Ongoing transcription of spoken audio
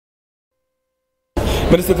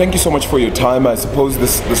Minister, thank you so much for your time. I suppose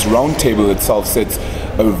this roundtable itself sets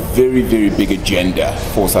a very, very big agenda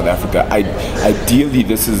for South Africa. Ideally,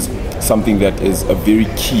 this is something that is a very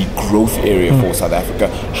key growth area for South Africa.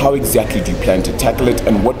 How exactly do you plan to tackle it,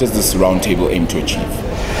 and what does this roundtable aim to achieve?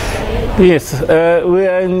 Yes, we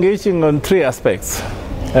are engaging on three aspects.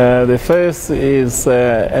 The first is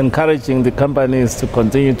encouraging the companies to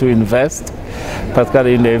continue to invest,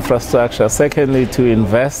 particularly in the infrastructure. Secondly, to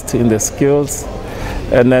invest in the skills.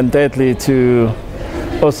 And then thirdly, to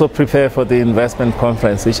also prepare for the investment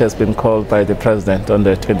conference, which has been called by the President on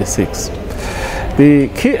the 26th. The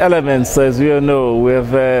key elements, as you all know, we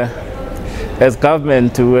have, as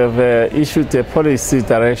government, we have issued a policy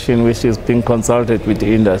direction which is being consulted with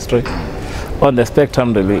the industry on the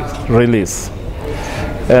spectrum release.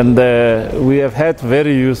 And we have had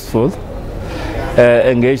very useful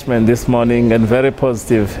engagement this morning and very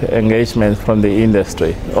positive engagement from the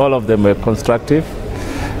industry. All of them were constructive.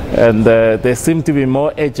 And there seems to be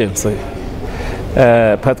more agency,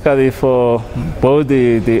 particularly for both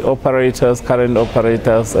the operators, current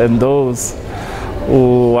operators, and those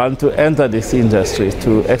who want to enter this industry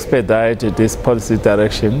to expedite this policy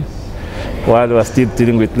direction while we're still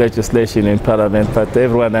dealing with legislation in Parliament, but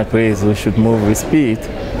everyone agrees we should move with speed.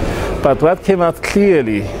 But what came out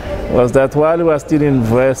clearly was that while we are still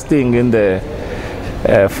investing in the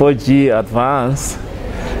 4G advance,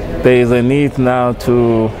 there is a need now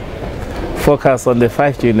to focus on the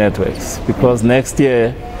 5G networks, because next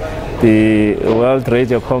year the World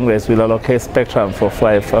Radio Congress will allocate spectrum for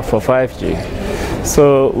 5G.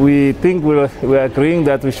 So we think we're agreeing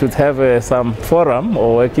that we should have some forum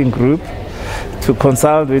or working group to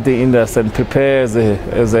consult with the industry and prepare as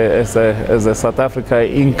a South Africa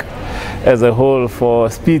Inc. as a whole for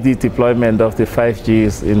speedy deployment of the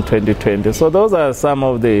 5Gs in 2020. So those are some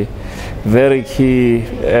of the very key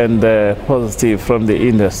and positive from the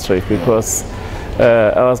industry, because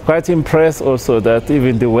I was quite impressed also that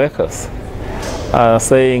even the workers are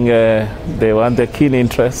saying they want a keen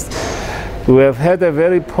interest. We have had a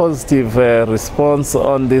very positive response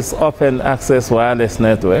on this open access wireless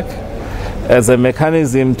network as a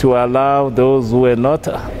mechanism to allow those who are not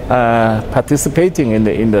participating in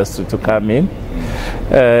the industry to come in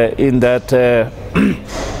that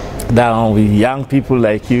now with young people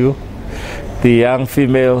like you, the young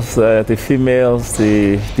females, the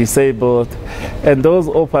disabled, and those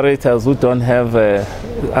operators who don't have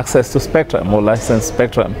access to spectrum or licensed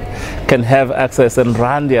spectrum can have access and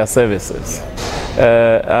run their services.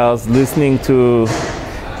 I was listening to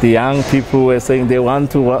the young people who were saying they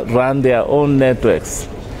want to run their own networks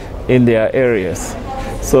in their areas.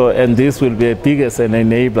 So, and this will be a biggest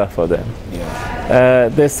enabler for them.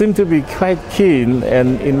 They seem to be quite keen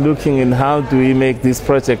in looking in how do we make this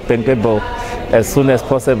project bankable as soon as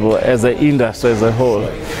possible as an industry as a whole.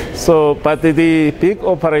 So, but the big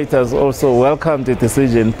operators also welcomed the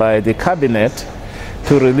decision by the cabinet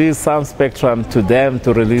to release some spectrum to them,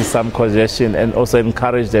 to release some congestion, and also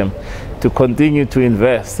encourage them to continue to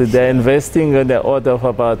invest. They're investing in the order of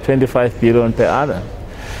about 25 billion per annum.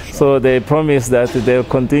 So they promise that they'll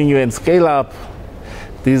continue and scale up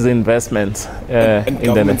these investments. And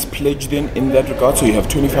government's pledged in that regard, so you have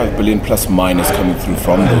 25 billion plus minus coming through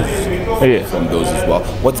from those as well.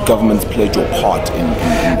 What's government's pledge or part in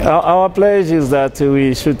that? Our pledge is that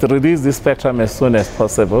we should release this spectrum as soon as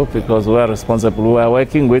possible, because we are responsible. We are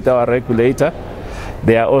working with our regulator.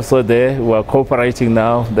 They are also there. We are cooperating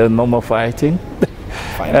now. There's no more fighting.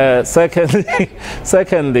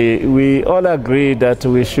 Secondly, we all agree that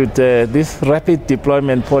we should, this rapid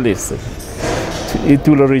deployment policy, it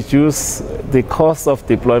will reduce the cost of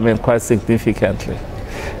deployment quite significantly.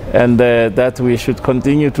 And that we should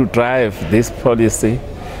continue to drive this policy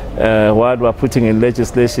while we're putting in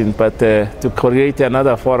legislation, but to create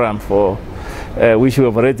another forum for, which we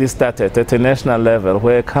have already started at a national level,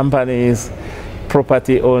 where companies,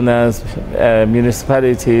 property owners,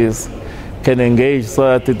 municipalities can engage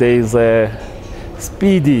so that there is a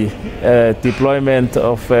speedy deployment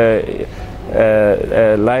of the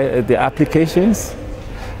applications.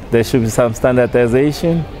 There should be some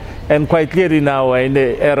standardization. And quite clearly now we're in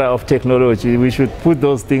the era of technology. We should put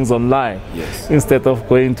those things online instead of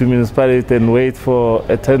going to municipality and wait for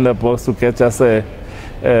a tender box to get us the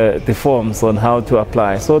forms on how to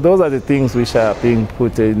apply. So those are the things which are being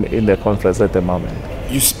put in the conference at the moment.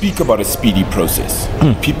 You speak about a speedy process.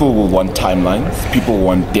 People will want timelines, people will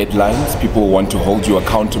want deadlines, people will want to hold you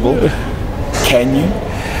accountable. Can you?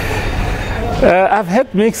 I've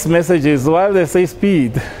had mixed messages. While they say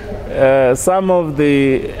speed, some of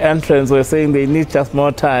the entrants were saying they need just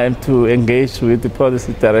more time to engage with the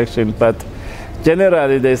policy direction, but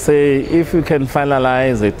generally they say if we can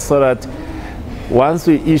finalize it so that once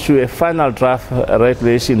we issue a final draft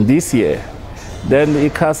regulation this year, then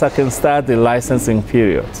ICASA can start the licensing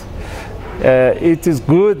period. It is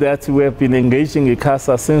good that we have been engaging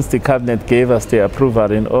ICASA since the cabinet gave us the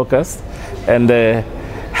approval in August, and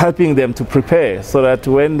helping them to prepare so that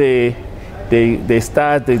when they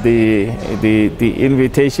start the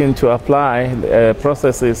invitation to apply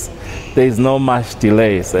processes, there is no much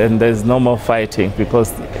delays and there is no more fighting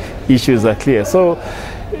because issues are clear. So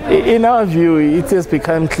in our view, it has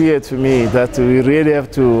become clear to me that we really have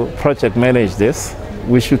to project manage this.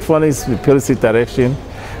 We should follow the policy direction.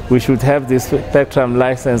 We should have this spectrum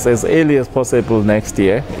license as early as possible next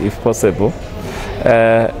year, if possible,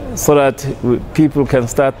 so that people can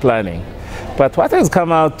start planning. But what has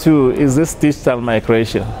come out too is this digital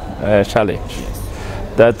migration challenge,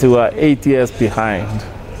 that we are 8 years behind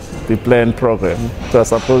the planned program. We were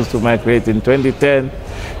supposed to migrate in 2010.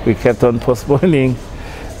 We kept on postponing.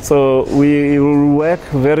 So we will work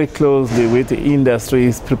very closely with the industry,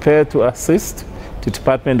 is prepared to assist the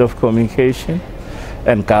Department of Communication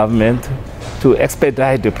and government to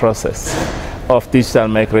expedite the process of digital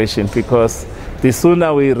migration, because the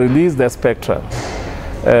sooner we release the spectrum,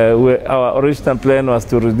 our original plan was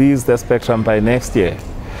to release the spectrum by next year,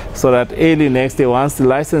 so that early next year, once the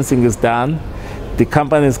licensing is done, the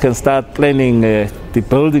companies can start planning the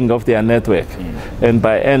building of their network, and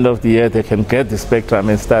by end of the year they can get the spectrum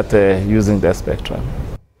and start using the spectrum.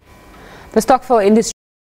 The stock for industry